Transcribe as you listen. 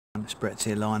It's Brett's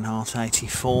here, Lionheart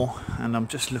 84, and I'm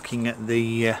just looking at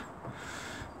the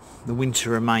winter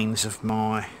remains of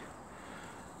my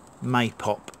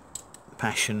Maypop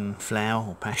passion flower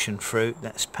or passion fruit.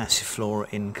 That's Passiflora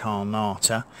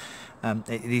Incarnata.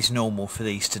 It is normal for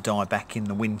these to die back in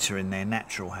the winter in their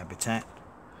natural habitat.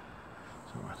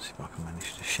 So let's see if I can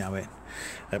manage to show it.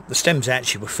 The stems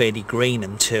actually were fairly green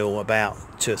until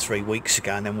about 2 or 3 weeks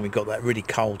ago, and then when we got that really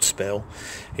cold spell,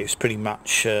 it was pretty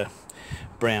much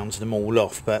browns them all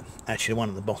off, but actually the one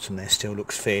at the bottom there still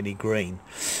looks fairly green.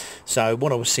 So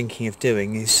what I was thinking of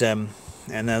doing is, and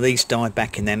now these die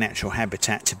back in their natural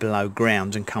habitat to below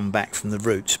ground and come back from the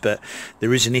roots, but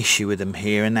there is an issue with them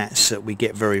here, and that's that we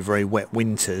get very, very wet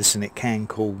winters, and it can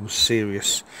cause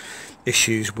serious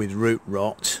issues with root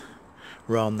rot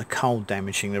rather than the cold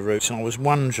damaging the roots. And I was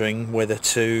wondering whether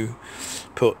to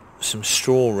put some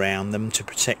straw around them to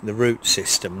protect the root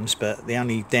systems, but the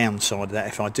only downside of that,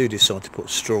 if I do decide to put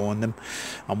straw on them,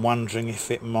 I'm wondering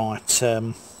if it might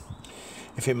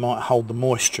hold the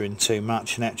moisture in too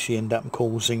much and actually end up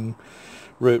causing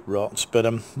root rots.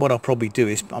 But what I'll probably do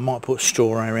is I might put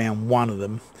straw around one of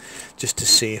them just to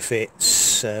see if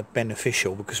it's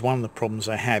beneficial, because one of the problems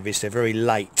I have is they're very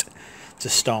late to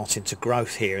start into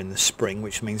growth here in the spring,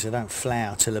 which means they don't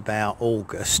flower till about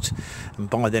August,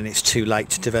 and by then it's too late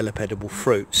to develop edible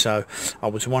fruit. So I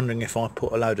was wondering if I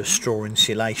put a load of straw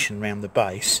insulation around the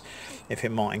base, if it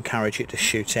might encourage it to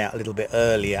shoot out a little bit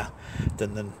earlier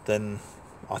than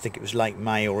I think it was late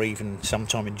May or even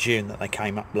sometime in June that they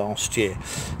came up last year.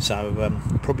 So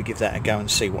probably give that a go and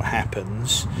see what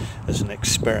happens as an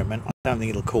experiment. I don't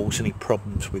think it'll cause any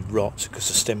problems with rot because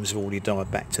the stems have already died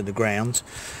back to the ground,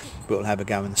 but we'll have a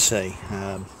go and see.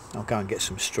 I'll go and get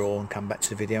some straw and come back to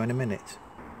the video in a minute.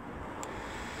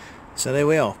 So there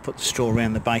we are, put the straw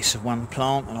around the base of one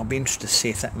plant, and I'll be interested to see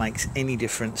if that makes any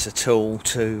difference at all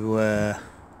to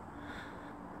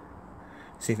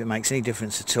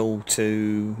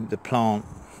the plant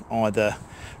either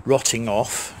rotting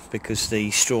off because the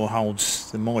straw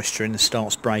holds the moisture and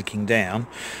starts breaking down,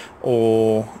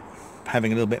 or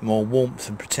having a little bit more warmth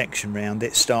and protection around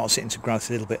it, starts it into growth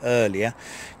a little bit earlier,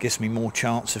 gives me more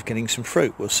chance of getting some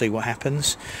fruit. We'll see what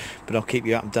happens, but I'll keep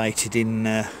you updated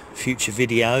in future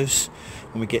videos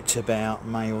when we get to about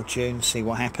May or June, see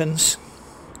what happens.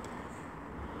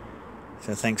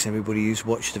 So thanks everybody who's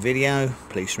watched the video.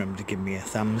 Please remember to give me a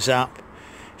thumbs up,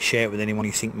 share it with anyone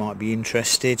you think might be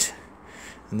interested.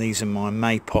 And these are my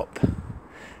Maypop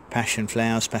passion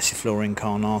flowers, Passiflora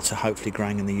Incarnata, hopefully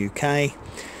growing in the UK.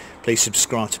 Please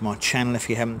subscribe to my channel if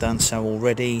you haven't done so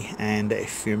already, and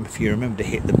if you remember to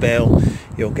hit the bell,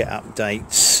 you'll get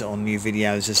updates on new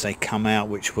videos as they come out,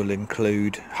 which will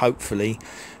include, hopefully,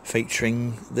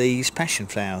 featuring these passion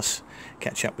flowers.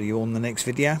 Catch up with you all in the next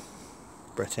video.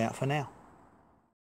 Brett out for now.